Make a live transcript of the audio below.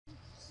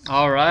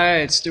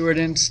Alright,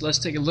 students, let's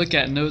take a look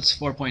at Notes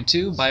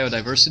 4.2,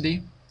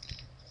 Biodiversity.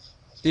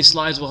 These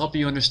slides will help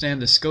you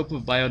understand the scope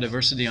of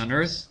biodiversity on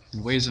Earth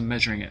and ways of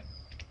measuring it.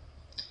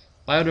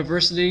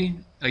 Biodiversity,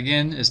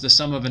 again, is the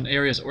sum of an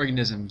area's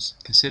organisms,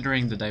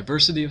 considering the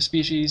diversity of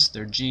species,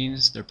 their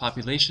genes, their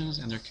populations,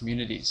 and their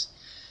communities.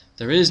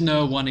 There is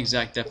no one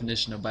exact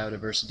definition of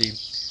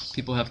biodiversity.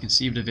 People have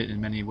conceived of it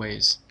in many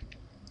ways.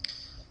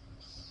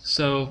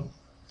 So,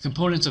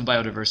 components of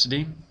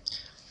biodiversity.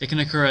 It can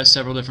occur at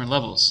several different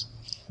levels.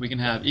 We can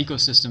have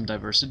ecosystem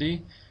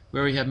diversity,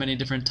 where we have many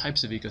different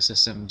types of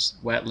ecosystems,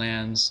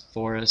 wetlands,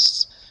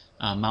 forests,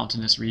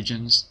 mountainous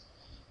regions.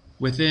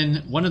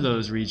 Within one of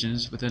those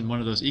regions, within one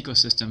of those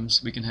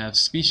ecosystems, we can have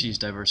species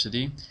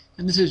diversity,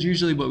 and this is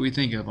usually what we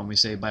think of when we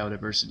say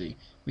biodiversity.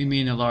 We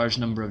mean a large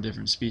number of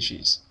different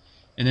species.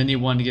 In any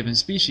one given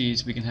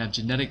species, we can have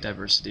genetic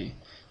diversity.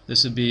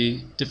 This would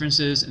be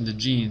differences in the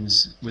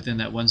genes within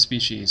that one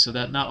species, so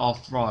that not all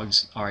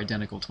frogs are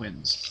identical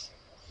twins.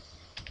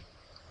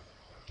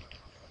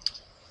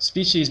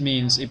 Species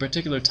means a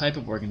particular type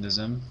of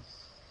organism,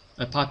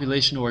 a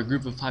population or a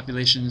group of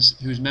populations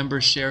whose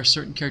members share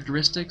certain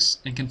characteristics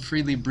and can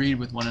freely breed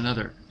with one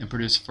another and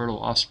produce fertile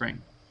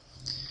offspring.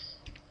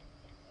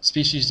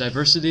 Species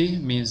diversity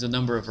means the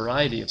number or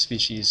variety of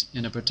species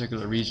in a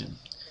particular region.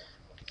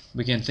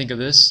 We can think of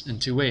this in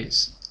two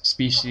ways: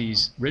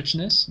 species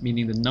richness,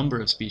 meaning the number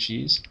of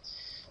species,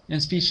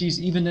 and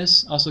species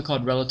evenness, also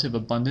called relative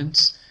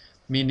abundance,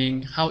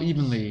 meaning how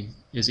evenly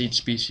is each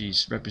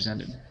species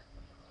represented.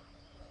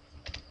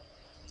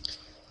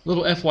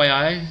 Little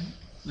FYI,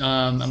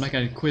 I'm not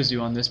going to quiz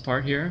you on this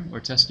part here or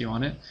test you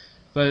on it,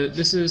 but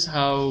this is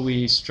how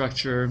we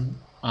structure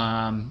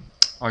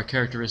our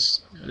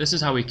characteristics. This is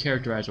how we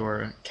characterize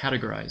or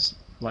categorize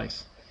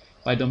life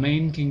by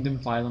domain, kingdom,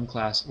 phylum,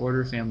 class,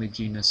 order, family,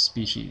 genus,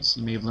 species.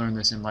 You may have learned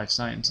this in life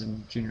science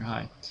in junior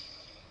high.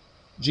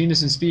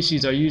 Genus and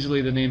species are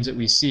usually the names that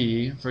we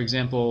see. For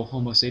example,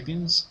 Homo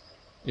sapiens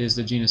is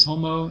the genus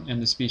Homo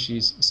and the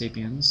species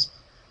Sapiens.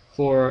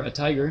 For a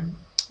tiger,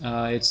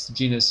 it's the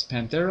genus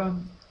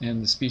Panthera,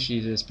 and the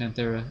species is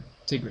Panthera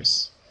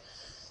tigris.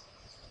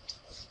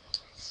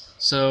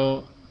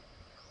 So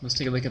let's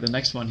take a look at the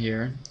next one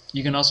here.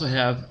 You can also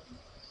have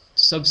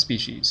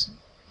subspecies.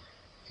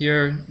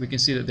 Here we can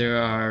see that there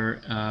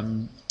are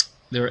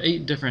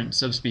 8 different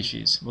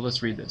subspecies. Well,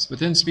 let's read this.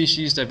 Within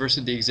species,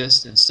 diversity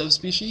exists in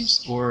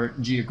subspecies or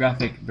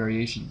geographic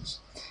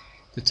variations.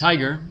 The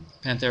tiger,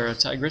 Panthera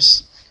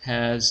tigris,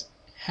 has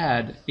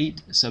had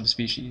 8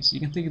 subspecies. You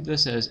can think of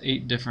this as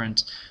 8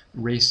 different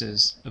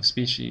races of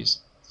species,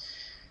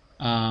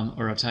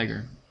 or of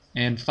tiger.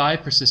 And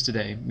 5 persist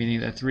today, meaning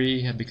that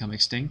 3 have become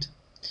extinct.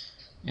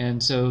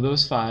 And so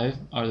those 5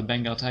 are the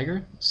Bengal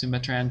tiger,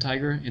 Sumatran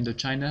tiger,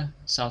 Indochina,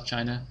 South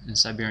China, and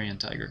Siberian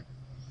tiger.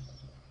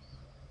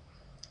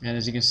 And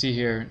as you can see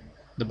here,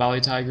 the Bali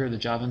tiger, the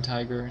Javan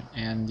tiger,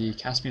 and the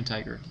Caspian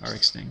tiger are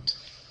extinct.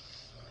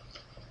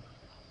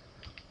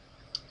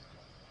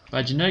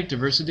 By genetic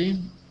diversity,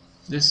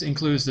 this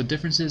includes the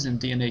differences in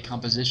DNA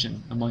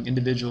composition among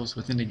individuals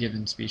within a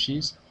given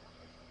species.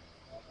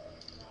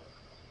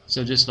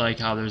 So just like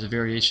how there's a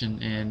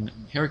variation in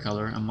hair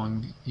color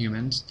among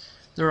humans,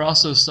 there are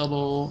also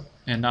subtle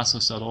and not so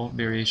subtle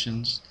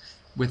variations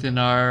within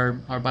our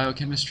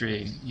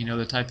biochemistry, you know,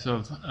 the types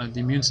of the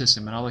immune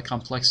system and all the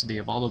complexity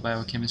of all the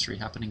biochemistry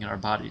happening in our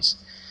bodies.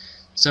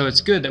 So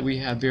it's good that we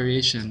have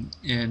variation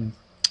in,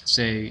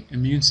 say,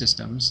 immune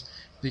systems,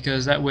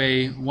 because that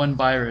way one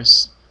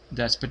virus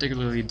that's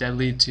particularly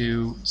deadly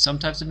to some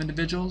types of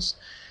individuals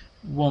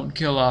won't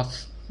kill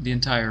off the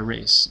entire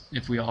race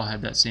if we all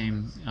had that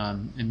same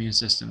immune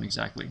system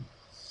exactly.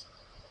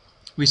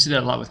 We see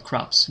that a lot with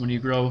crops. When you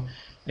grow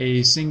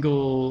a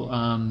single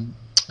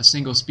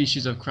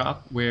species of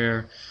crop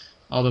where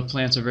all the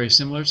plants are very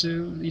similar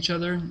to each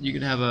other, you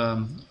could have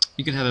a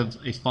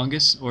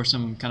fungus or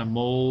some kind of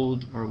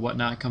mold or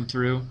whatnot come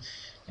through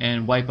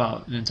and wipe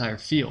out an entire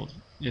field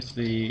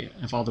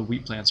if all the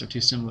wheat plants are too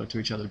similar to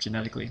each other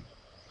genetically.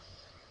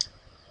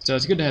 So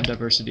it's good to have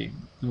diversity,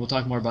 and we'll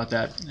talk more about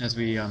that as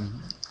we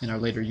in our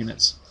later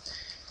units.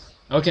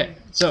 Okay,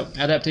 so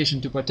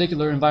adaptation to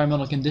particular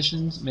environmental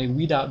conditions may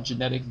weed out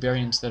genetic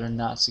variants that are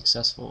not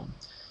successful.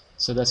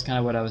 So that's kind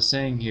of what I was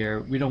saying here.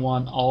 We don't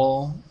want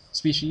all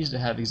species to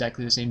have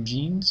exactly the same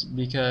genes,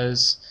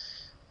 because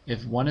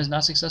if one is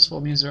not successful,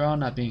 it means they're all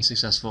not being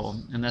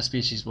successful, and that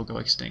species will go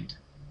extinct.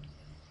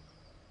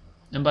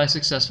 And by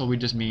successful, we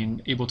just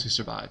mean able to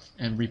survive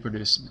and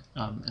reproduce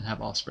and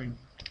have offspring.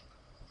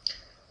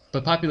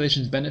 But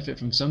populations benefit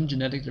from some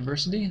genetic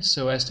diversity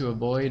so as to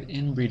avoid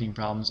inbreeding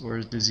problems or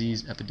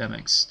disease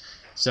epidemics.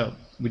 So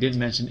we didn't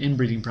mention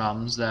inbreeding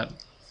problems, that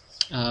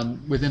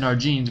within our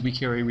genes we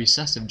carry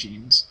recessive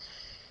genes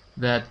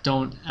that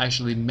don't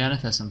actually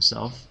manifest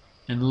themselves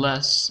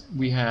unless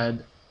we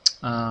had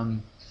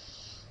offspring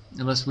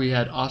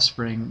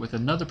with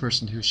another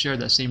person who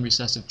shared that same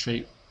recessive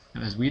trait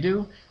as we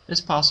do.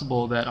 It's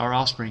possible that our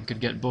offspring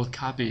could get both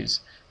copies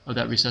of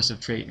that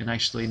recessive trait and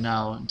actually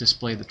now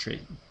display the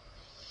trait.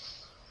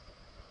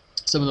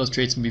 some of those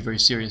traits can be very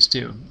serious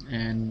too,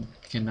 and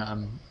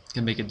can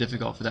make it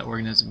difficult for that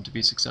organism to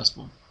be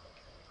successful.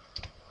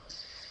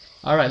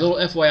 All right, little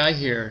FYI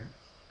here.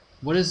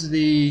 What is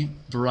the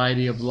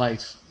variety of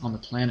life on the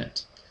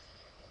planet?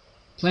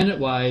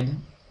 Planet-wide,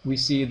 we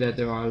see that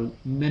there are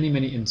many,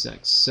 many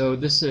insects. So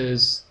this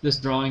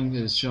drawing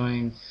is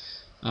showing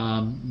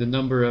the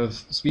number of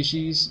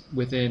species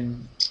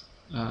within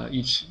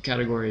each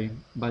category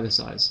by the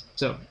size.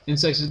 So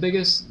insects is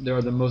biggest, there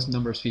are the most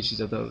number of species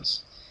of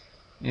those.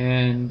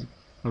 And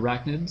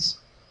arachnids,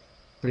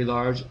 pretty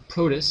large.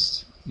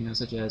 Protists,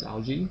 such as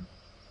algae.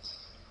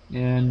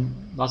 And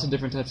lots of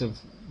different types of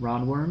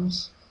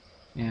roundworms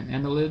and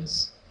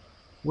annelids.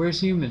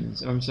 Where's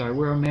humans?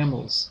 Where are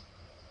mammals?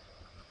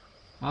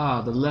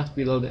 The left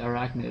below the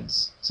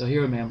arachnids. So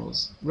here are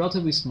mammals.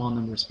 Relatively small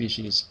number of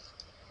species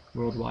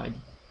worldwide.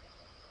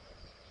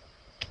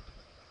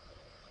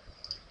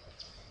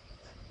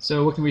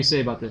 So what can we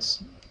say about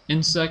this?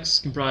 Insects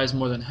comprise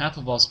more than half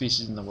of all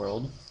species in the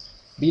world.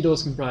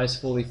 Beetles comprise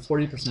fully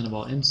 40% of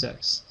all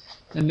insects.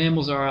 And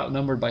mammals are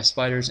outnumbered by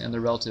spiders and their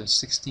relatives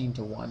 16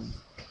 to 1.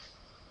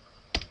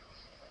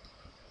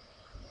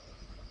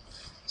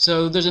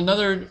 So there's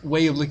another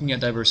way of looking at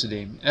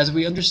diversity. As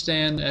we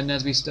understand and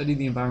as we study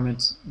the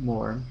environment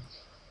more,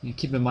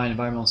 keep in mind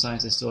environmental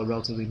science is still a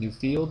relatively new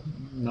field,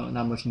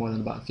 not much more than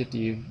about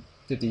 50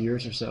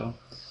 years or so.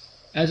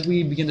 As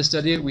we begin to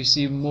study it, we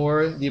see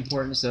more the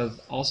importance of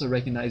also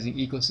recognizing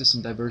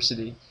ecosystem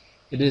diversity.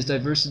 It is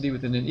diversity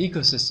within an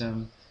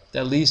ecosystem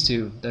that leads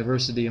to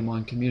diversity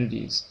among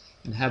communities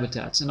and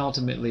habitats, and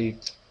ultimately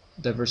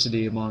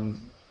diversity among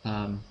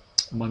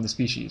the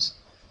species.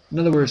 In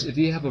other words, if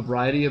you have a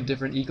variety of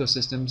different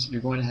ecosystems,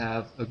 you're going to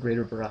have a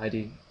greater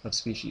variety of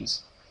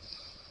species.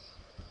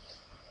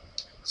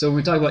 So when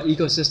we talk about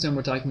ecosystem,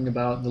 we're talking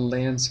about the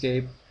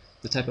landscape,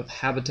 the type of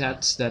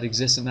habitats that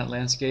exist in that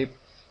landscape,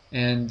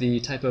 and the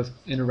type of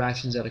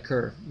interactions that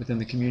occur within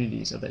the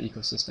communities of that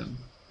ecosystem.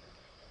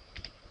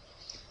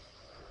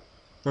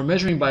 For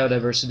measuring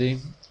biodiversity,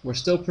 we're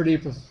still pretty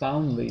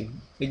profoundly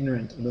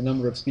ignorant of the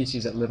number of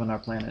species that live on our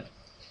planet.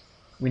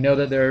 We know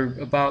that there are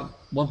about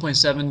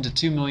 1.7 to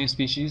 2 million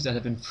species that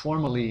have been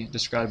formally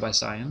described by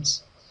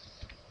science,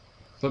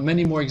 but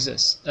many more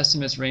exist.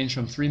 Estimates range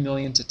from 3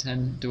 million to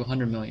 10 to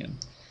 100 million.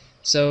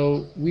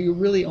 So we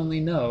really only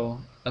know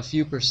a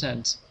few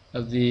percent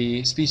of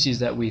the species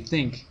that we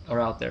think are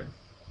out there.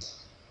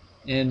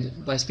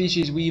 And by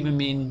species, we even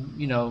mean,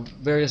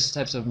 various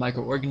types of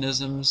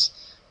microorganisms,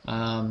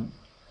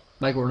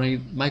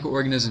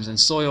 microorganisms in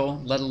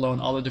soil, let alone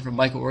all the different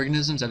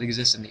microorganisms that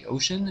exist in the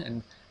ocean,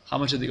 and how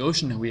much of the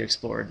ocean have we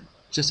explored?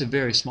 Just a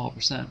very small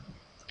percent.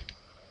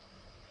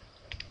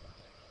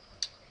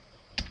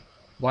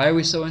 Why are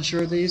we so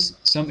unsure of these?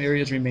 Some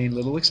areas remain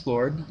little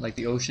explored, like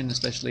the ocean,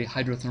 especially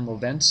hydrothermal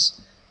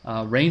vents,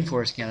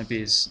 rainforest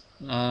canopies,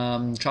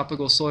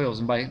 tropical soils,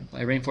 and by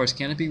rainforest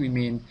canopy we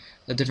mean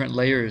the different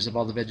layers of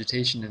all the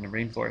vegetation in the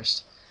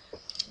rainforest.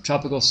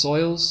 Tropical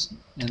soils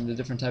and the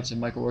different types of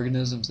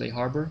microorganisms they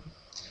harbor.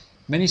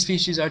 Many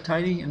species are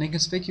tiny and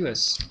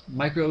inconspicuous.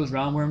 Microbes,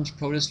 roundworms,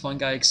 protists,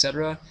 fungi,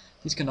 etc.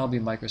 These can all be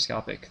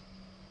microscopic.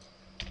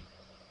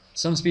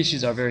 Some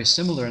species are very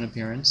similar in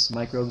appearance.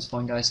 Microbes,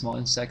 fungi, small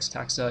insects,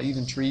 taxa,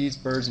 even trees,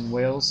 birds, and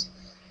whales.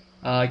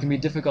 It can be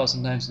difficult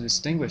sometimes to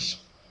distinguish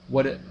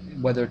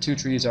whether two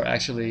trees are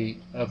actually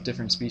of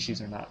different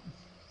species or not.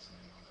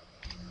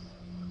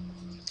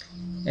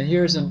 And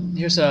here's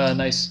a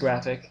nice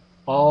graphic.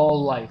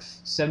 All life,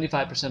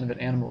 75% of it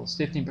animals,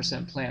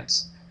 15%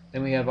 plants.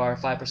 Then we have our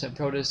 5%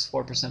 protists,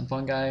 4%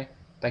 fungi,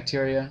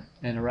 bacteria,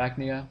 and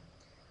arachnia.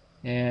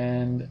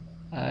 And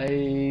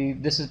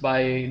this is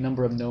by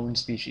number of known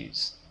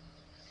species.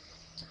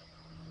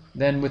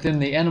 Then within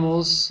the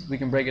animals, we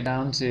can break it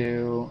down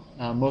to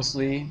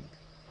mostly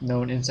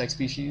known insect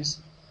species.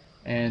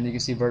 And you can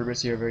see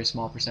vertebrates here, a very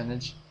small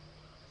percentage.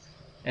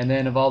 And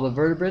then of all the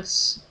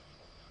vertebrates,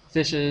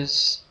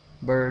 fishes,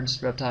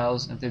 birds,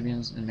 reptiles,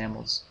 amphibians, and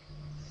mammals.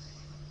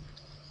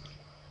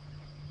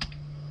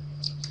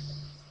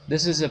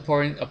 This is a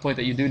point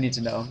that you do need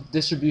to know.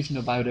 Distribution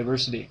of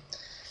biodiversity.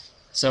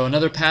 So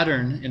another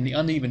pattern in the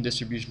uneven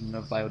distribution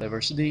of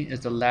biodiversity is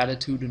the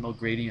latitudinal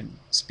gradient.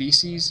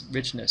 Species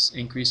richness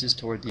increases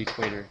toward the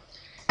equator.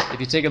 If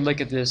you take a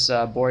look at this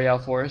boreal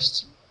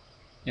forest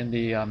in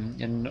the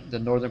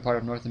northern part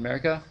of North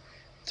America,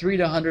 3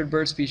 to 100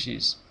 bird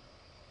species.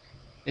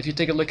 If you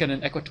take a look at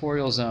an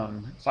equatorial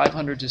zone,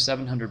 500 to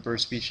 700 bird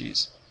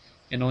species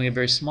in only a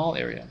very small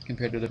area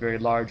compared to the very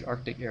large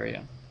Arctic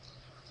area.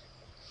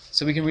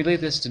 So we can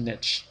relate this to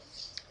niche.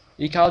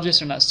 Ecologists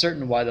are not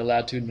certain why the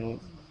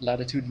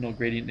latitudinal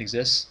gradient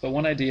exists, but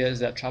one idea is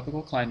that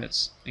tropical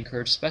climates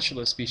encourage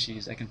specialist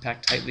species that can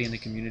pack tightly in the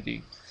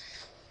community.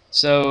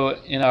 So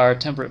in our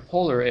temperate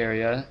polar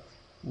area,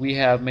 we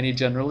have many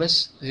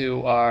generalists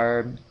who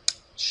are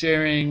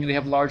sharing, they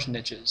have large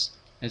niches.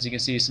 As you can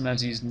see,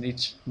 sometimes these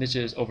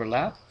niches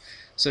overlap,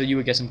 so you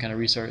would get some kind of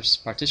resource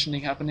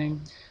partitioning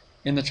happening.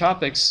 In the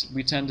tropics,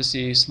 we tend to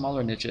see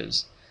smaller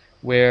niches,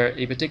 where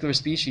a particular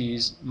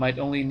species might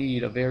only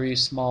need a very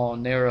small,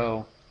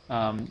 narrow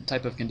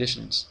type of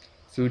conditions: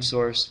 food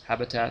source,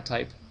 habitat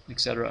type,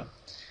 etc.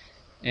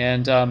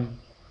 And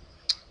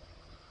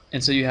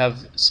so you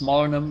have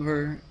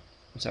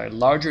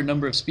larger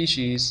number of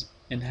species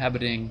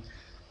inhabiting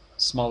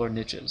smaller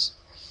niches,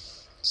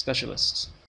 specialists.